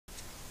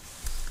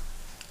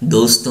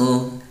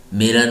दोस्तों,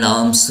 मेरा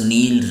नाम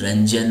सुनील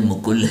रंजन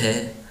मुकुल है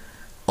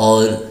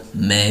और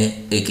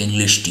मैं एक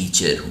इंग्लिश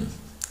टीचर हूँ।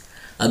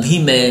 अभी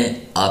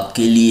मैं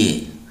आपके लिए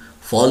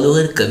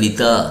फॉलोअर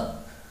कविता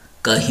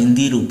का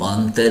हिंदी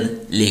रूपांतर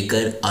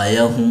लेकर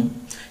आया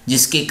हूँ,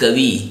 जिसके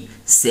कवि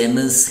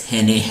सेमस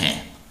हेने हैं।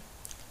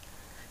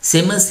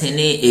 सेमस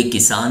हेने एक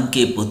किसान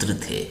के पुत्र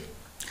थे।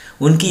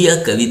 उनकी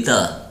यह कविता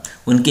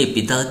उनके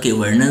पिता के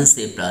वर्णन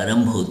से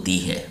प्रारंभ होती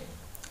है।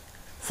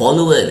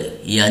 फॉलोअर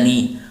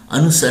यानी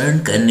अनुसरण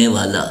करने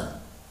वाला।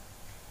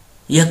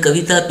 यह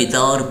कविता पिता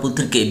और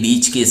पुत्र के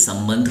बीच के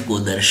संबंध को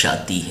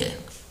दर्शाती है।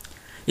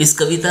 इस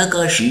कविता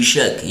का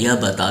शीर्षक यह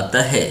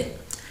बताता है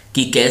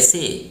कि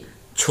कैसे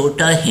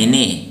छोटा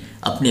हेने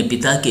अपने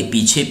पिता के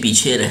पीछे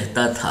पीछे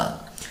रहता था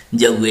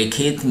जब वे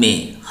खेत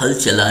में हल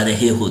चला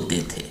रहे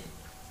होते थे।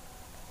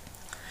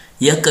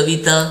 यह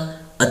कविता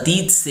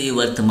अतीत से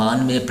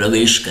वर्तमान में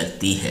प्रवेश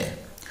करती है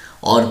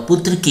और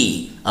पुत्र की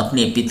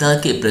अपने पिता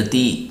के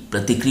प्रति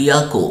प्रतिक्रिया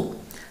को,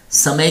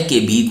 समय के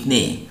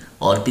बीतने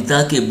और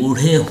पिता के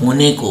बूढ़े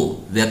होने को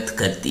व्यक्त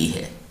करती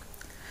है।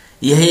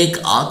 यह एक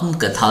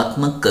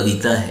आत्मकथात्मक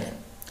कविता है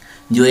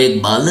जो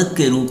एक बालक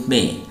के रूप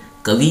में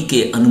कवि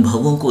के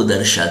अनुभवों को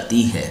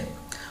दर्शाती है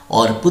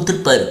और पुत्र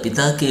पर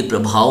पिता के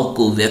प्रभाव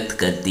को व्यक्त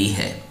करती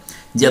है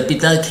जब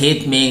पिता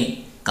खेत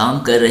में काम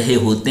कर रहे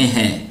होते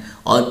हैं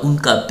और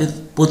उनका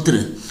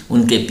पुत्र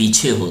उनके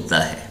पीछे होता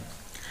है।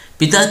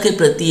 पिता के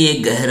प्रति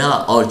एक गहरा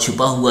और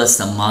छुपा हुआ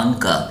सम्मान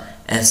का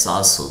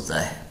एहसास होता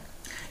है।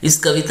 इस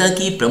कविता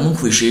की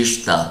प्रमुख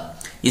विशेषता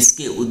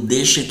इसके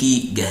उद्देश्य की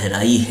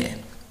गहराई है।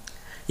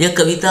 यह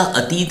कविता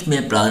अतीत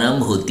में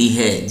प्रारंभ होती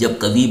है जब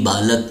कवि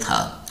बालक था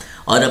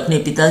और अपने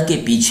पिता के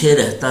पीछे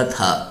रहता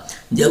था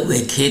जब वे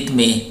खेत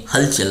में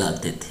हल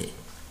चलाते थे।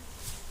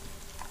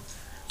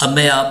 अब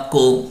मैं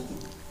आपको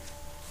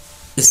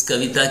इस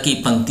कविता की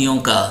पंक्तियों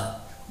का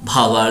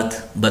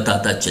भावार्थ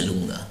बताता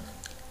चलूँगा।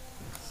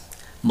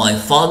 My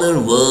father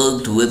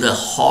worked with a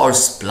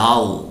horse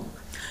plow.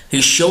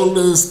 His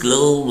shoulders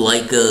glowed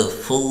like a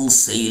full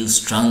sail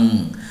strung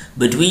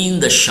between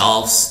the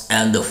shafts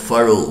and the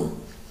furrow.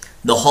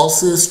 The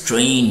horses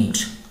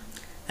trained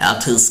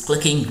at his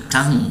clicking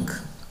tongue.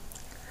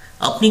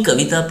 अपनी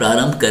कविता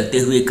प्रारंभ करते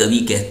हुए कवि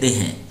कहते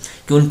हैं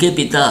कि उनके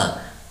पिता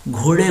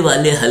घोड़े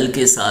वाले हल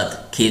के साथ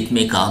खेत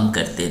में काम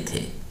करते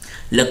थे।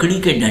 लकड़ी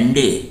के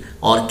डंडे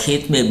और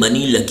खेत में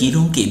बनी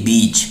लकीरों के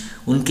बीच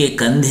उनके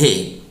कंधे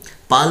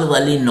पाल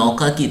वाली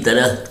नौका की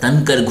तरह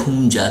तनकर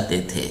घूम जाते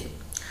थे।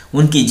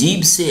 उनकी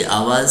जीभ से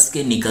आवाज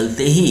के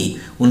निकलते ही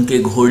उनके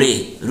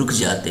घोड़े रुक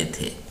जाते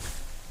थे।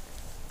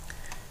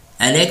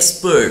 An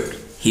expert,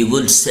 he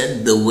would set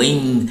the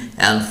wing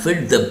and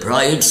fit the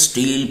bright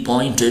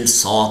steel-pointed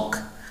sock.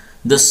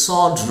 The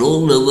sword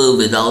rolled over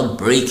without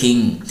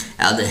breaking,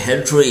 and the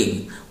head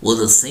rig was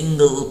a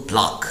single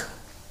pluck.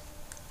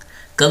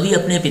 कवि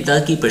अपने पिता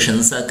की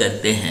प्रशंसा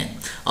करते हैं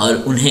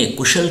और उन्हें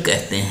कुशल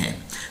कहते हैं।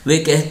 वे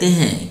कहते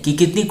हैं कि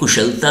कितनी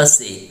कुशलता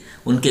से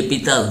उनके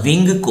पिता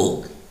विंग को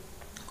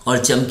और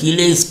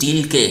चमकीले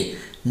स्टील के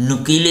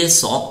नुकीले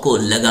सॉक को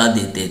लगा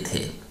देते थे।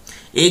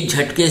 एक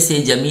झटके से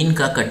जमीन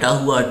का कटा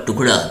हुआ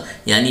टुकड़ा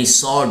यानी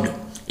सॉड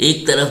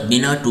एक तरफ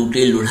बिना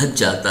टूटे लुढ़क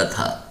जाता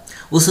था,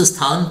 उस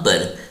स्थान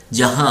पर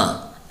जहां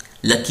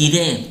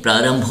लकीरें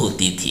प्रारंभ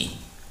होती थी।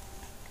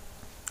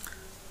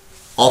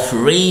 Of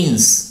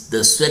rains,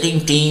 the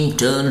sweating team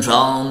turned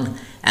round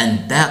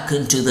and back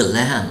into the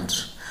land.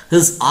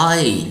 His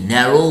eye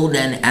narrowed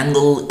and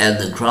angled at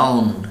the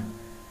ground,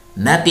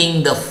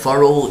 mapping the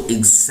furrow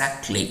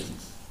exactly.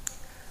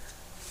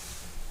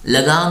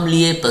 लगाम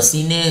लिए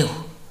पसीने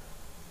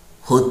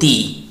होती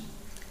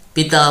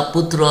पिता,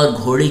 पुत्र और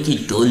घोड़े की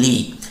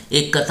टोली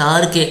एक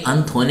कतार के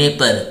अंत होने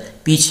पर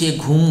पीछे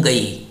घूम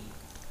गई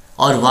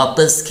और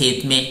वापस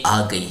खेत में आ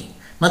गई।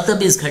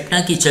 मतलब इस घटना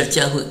की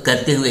चर्चा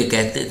करते हुए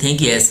कहते थे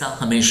कि ऐसा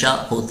हमेशा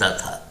होता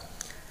था।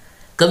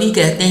 कवि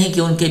कहते हैं कि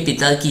उनके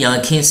पिता की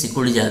आंखें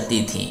सिकुड़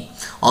जाती थीं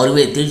और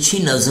वे तिरछी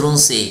नज़रों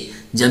से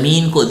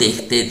ज़मीन को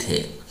देखते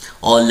थे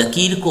और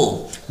लकीर को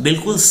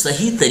बिल्कुल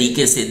सही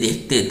तरीके से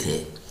देखते थे,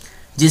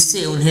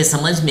 जिससे उन्हें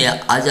समझ में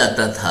आ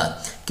जाता था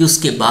कि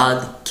उसके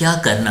बाद क्या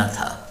करना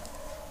था।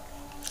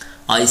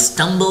 I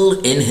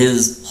stumbled in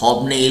his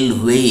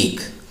hobnailed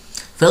wake,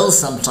 fell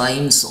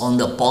sometimes on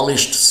the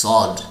polished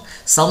sod,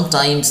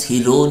 sometimes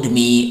he rode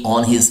me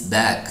on his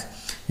back,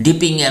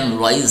 dipping and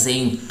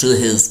rising to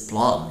his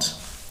plod.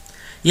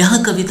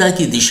 यहाँ कविता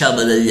की दिशा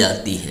बदल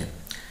जाती है।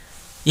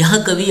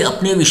 यहाँ कवि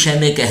अपने विषय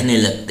में कहने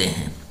लगते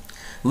हैं।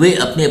 वे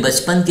अपने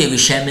बचपन के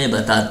विषय में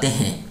बताते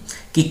हैं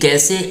कि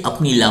कैसे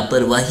अपनी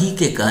लापरवाही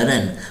के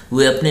कारण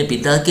वे अपने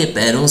पिता के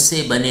पैरों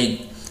से बने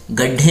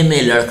गड्ढे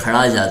में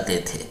लड़खड़ा जाते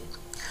थे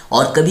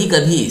और कभी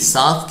कभी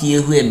साफ किए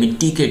हुए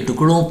मिट्टी के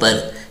टुकड़ों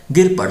पर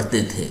गिर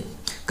पड़ते थे।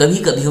 कभी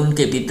कभी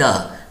उनके पिता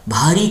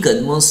भारी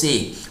कदमों से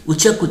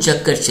उचक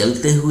उचक कर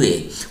चलते हुए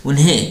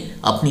उन्हें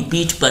अपनी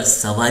पीठ पर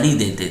सवारी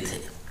देते थे।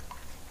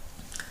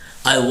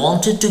 I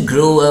wanted to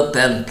grow up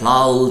and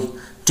plow,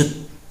 to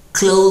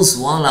close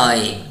one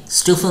eye,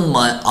 stiffen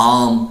my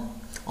arm.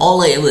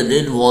 All I ever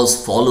did was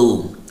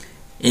follow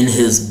in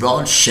his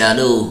broad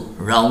shadow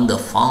round the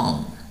farm.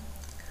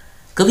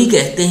 कवि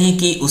कहते हैं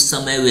कि उस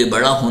समय वे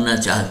बड़ा होना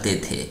चाहते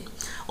थे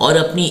और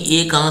अपनी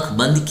एक आंख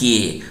बंद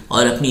किए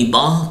और अपनी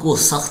बाह को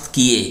सख्त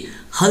किए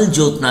हल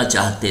जोतना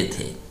चाहते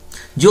थे।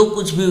 जो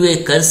कुछ भी वे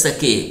कर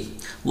सके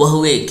वह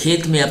वे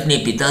खेत में अपने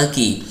पिता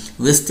की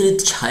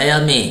विस्तृत छाया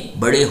में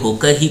बड़े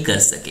होकर ही कर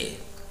सके।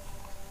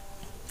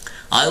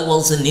 I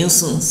was a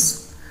nuisance,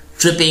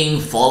 tripping,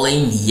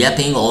 falling,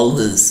 yapping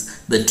always,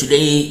 but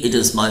today it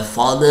is my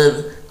father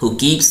who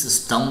keeps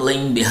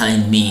stumbling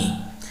behind me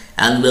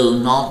and will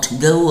not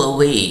go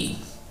away.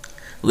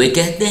 वे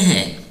कहते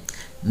हैं,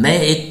 मैं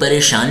एक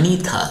परेशानी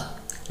था,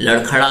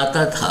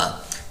 लड़खड़ाता था,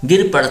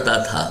 गिर पड़ता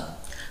था,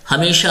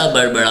 हमेशा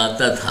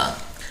बड़बड़ाता था,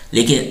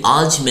 लेकिन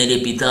आज मेरे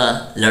पिता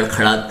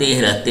लड़खड़ाते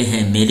रहते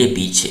हैं मेरे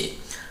पीछे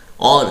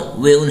और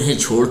वे उन्हें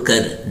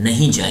छोड़कर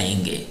नहीं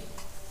जाएंगे।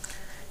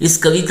 इस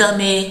कविता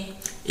में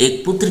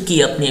एक पुत्र की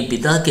अपने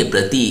पिता के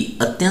प्रति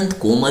अत्यंत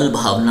कोमल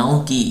भावनाओं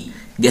की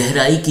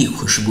गहराई की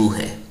खुशबू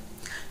है।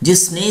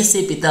 जिस स्नेह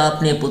से पिता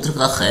अपने पुत्र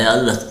का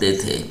ख्याल रखते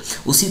थे,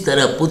 उसी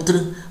तरह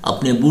पुत्र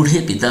अपने बूढ़े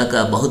पिता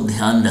का बहुत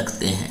ध्यान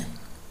रखते हैं।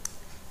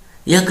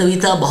 यह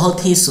कविता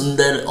बहुत ही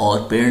सुंदर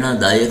और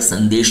प्रेरणादायक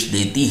संदेश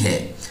देती है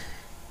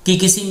कि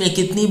किसी में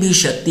कितनी भी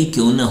शक्ति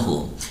क्यों न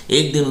हो,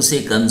 एक दिन उसे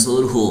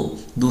कमज़ोर हो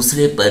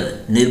दूसरे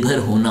पर निर्भर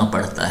होना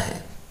पड़ता है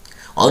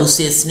और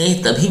उसे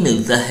स्नेह तभी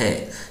मिलता है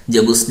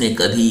जब उसने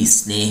कभी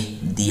स्नेह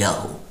दिया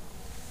हो।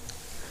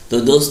 तो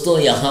दोस्तों,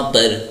 यहाँ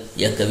पर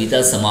यह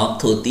कविता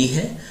समाप्त होती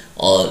है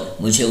और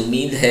मुझे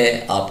उम्मीद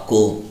है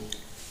आपको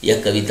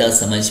यह कविता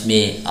समझ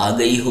में आ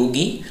गई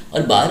होगी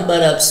और बार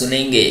बार आप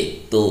सुनेंगे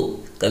तो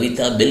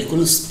कविता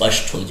बिल्कुल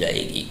स्पष्ट हो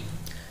जाएगी।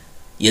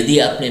 यदि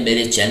आपने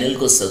मेरे चैनल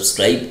को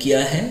सब्सक्राइब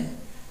किया है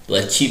तो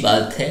अच्छी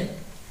बात है।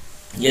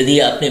 यदि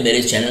आपने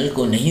मेरे चैनल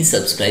को नहीं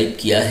सब्सक्राइब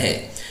किया है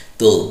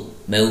तो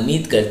मैं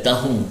उम्मीद करता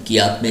हूँ कि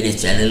आप मेरे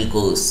चैनल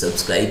को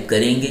सब्सक्राइब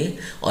करेंगे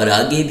और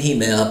आगे भी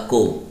मैं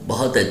आपको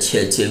बहुत अच्छे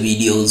अच्छे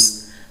वीडियोस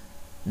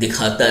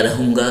दिखाता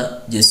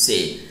रहूँगा, जिससे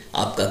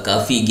आपका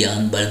काफ़ी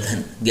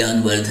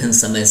ज्ञानवर्धन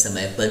समय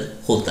समय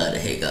पर होता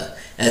रहेगा।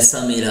 ऐसा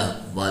मेरा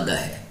वादा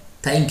है।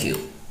 Thank you.